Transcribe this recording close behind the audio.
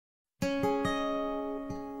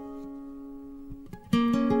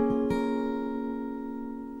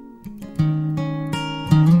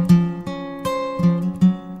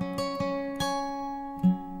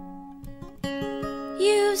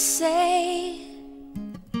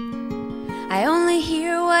I only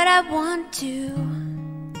hear what I want to.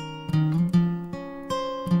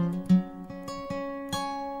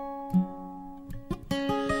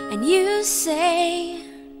 And you say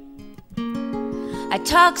I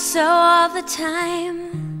talk so all the time,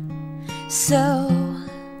 so.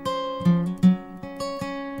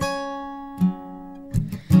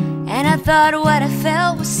 And I thought what I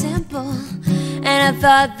felt was simple, and I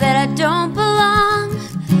thought that I don't belong.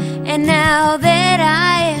 And now that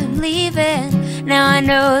I am leaving, now I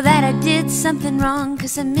know that I did something wrong,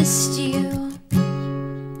 'cause I missed you.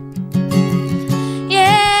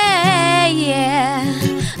 Yeah, yeah,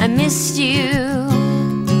 I missed you.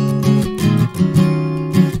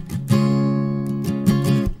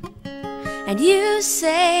 And you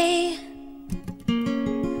say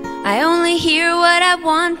I only hear what I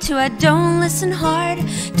want to. I don't listen hard,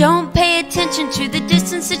 don't pay attention to the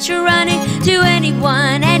distance that you're running, to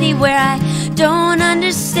anyone, anywhere. I don't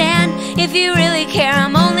understand if you really care.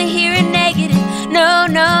 I'm only hearing negative, no,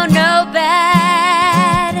 no, no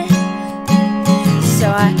bad. So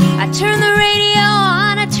I turn the radio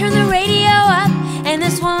on, I turn the radio up, and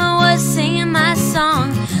this woman was singing my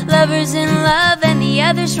song. Lover's in love and the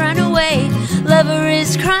others run away. Lover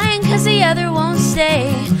is crying 'cause the other won't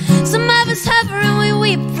stay. Some of us hover and we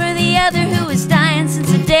weep for the other who is dying since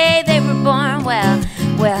the day they were born.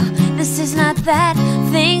 Well, this is not that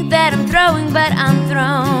thing that I'm throwing, but I'm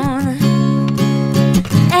thrown.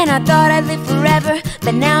 And I thought I'd live forever,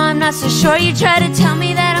 but now I'm not so sure. You try to tell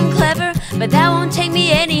me that I'm clever, but that won't take me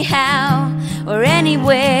anyhow or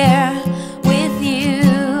anywhere with you.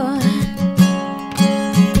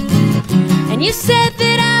 And you said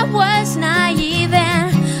that I was naive, and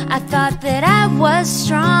I thought that I was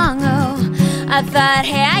strong. Oh, I thought,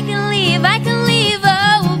 hey, I can leave,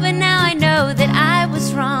 oh, but now I know that I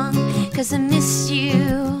was wrong, 'cause I missed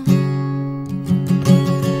you.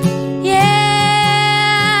 Yeah,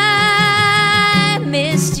 I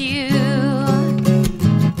missed you.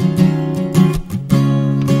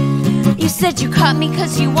 You said you caught me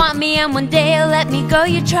 'cause you want me, and one day you'll let me go.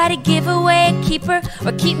 You try to give away a keeper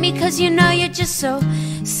or keep me 'cause you know you're just so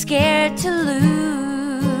scared to lose.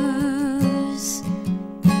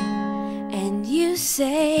 And you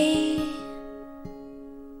say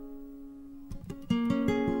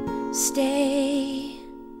stay.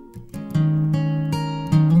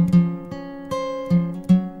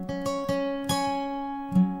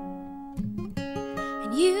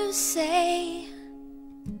 And you say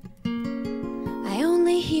I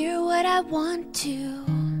only hear what I want to.